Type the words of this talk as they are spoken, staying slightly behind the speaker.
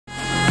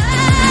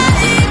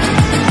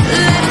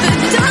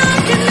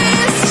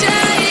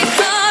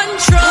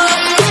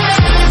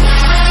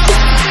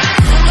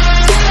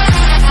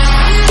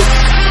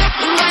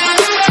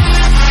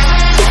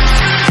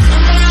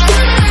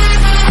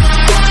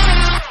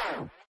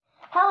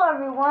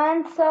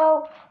everyone.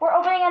 So we're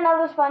opening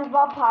another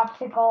SpongeBob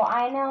popsicle.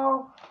 I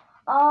know.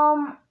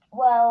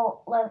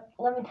 Well,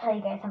 let me tell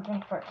you guys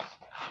something first.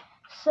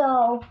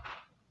 So,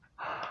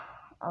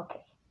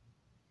 okay.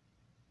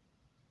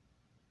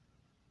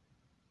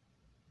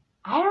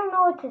 I don't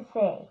know what to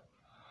say.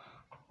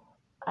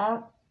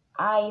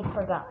 I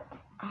forgot.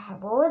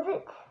 What was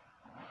it?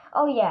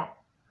 Oh yeah.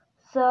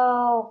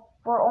 So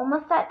we're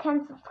almost at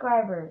 10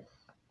 subscribers.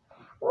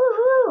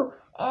 Woohoo!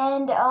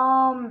 And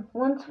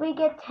once we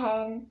get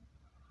 10,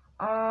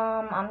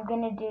 I'm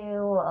gonna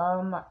do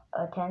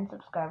a 10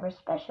 subscriber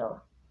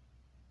special.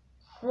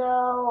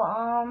 So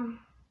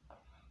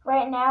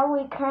right now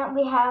we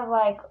currently have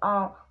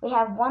we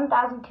have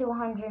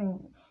 1,200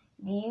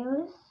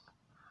 views.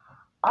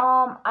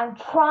 I'm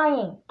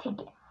trying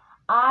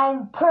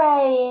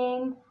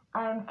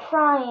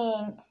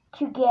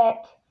to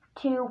get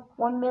to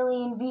 1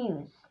 million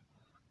views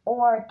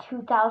or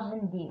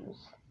 2,000 views.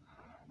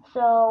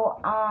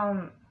 So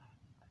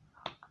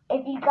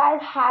if you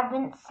guys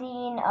haven't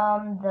seen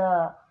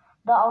the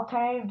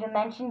alternative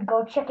dimension,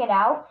 go check it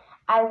out.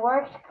 I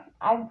worked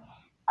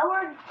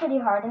pretty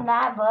hard in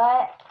that,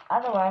 but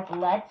otherwise,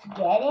 let's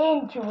get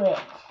into it.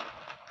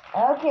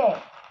 Okay.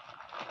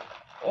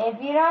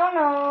 If you don't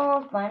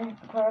know,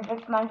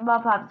 perfect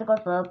SpongeBob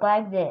popsicles look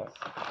like this.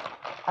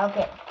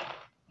 Okay.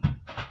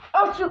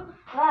 Oh shoot!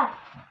 Ah.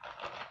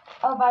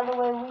 Oh, by the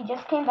way, we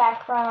just came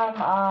back from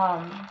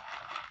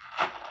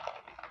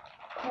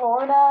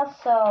Florida,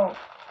 so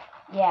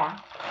yeah.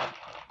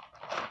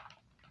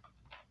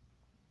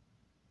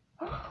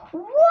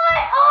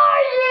 What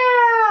are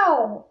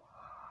you?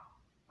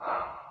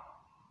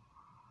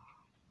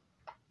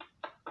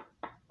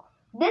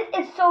 This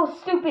is so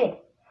stupid.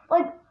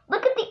 Like,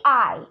 look at the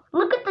eye.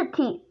 Look at the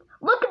teeth.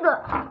 Look at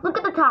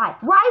the tie.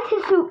 Why is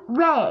his suit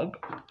red?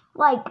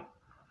 Like,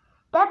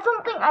 that's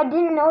something I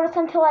didn't notice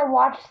until I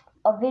watched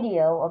a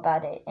video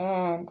about it.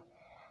 And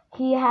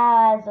he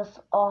has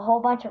a whole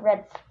bunch of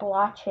red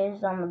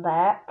splotches on the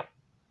back.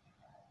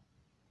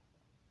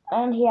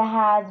 And he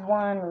has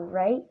one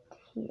right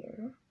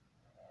here.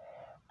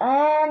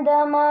 And,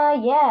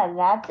 yeah,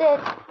 that's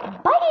it.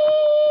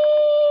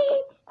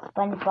 Bye!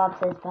 SpongeBob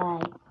says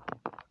bye.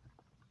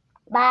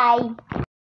 Bye.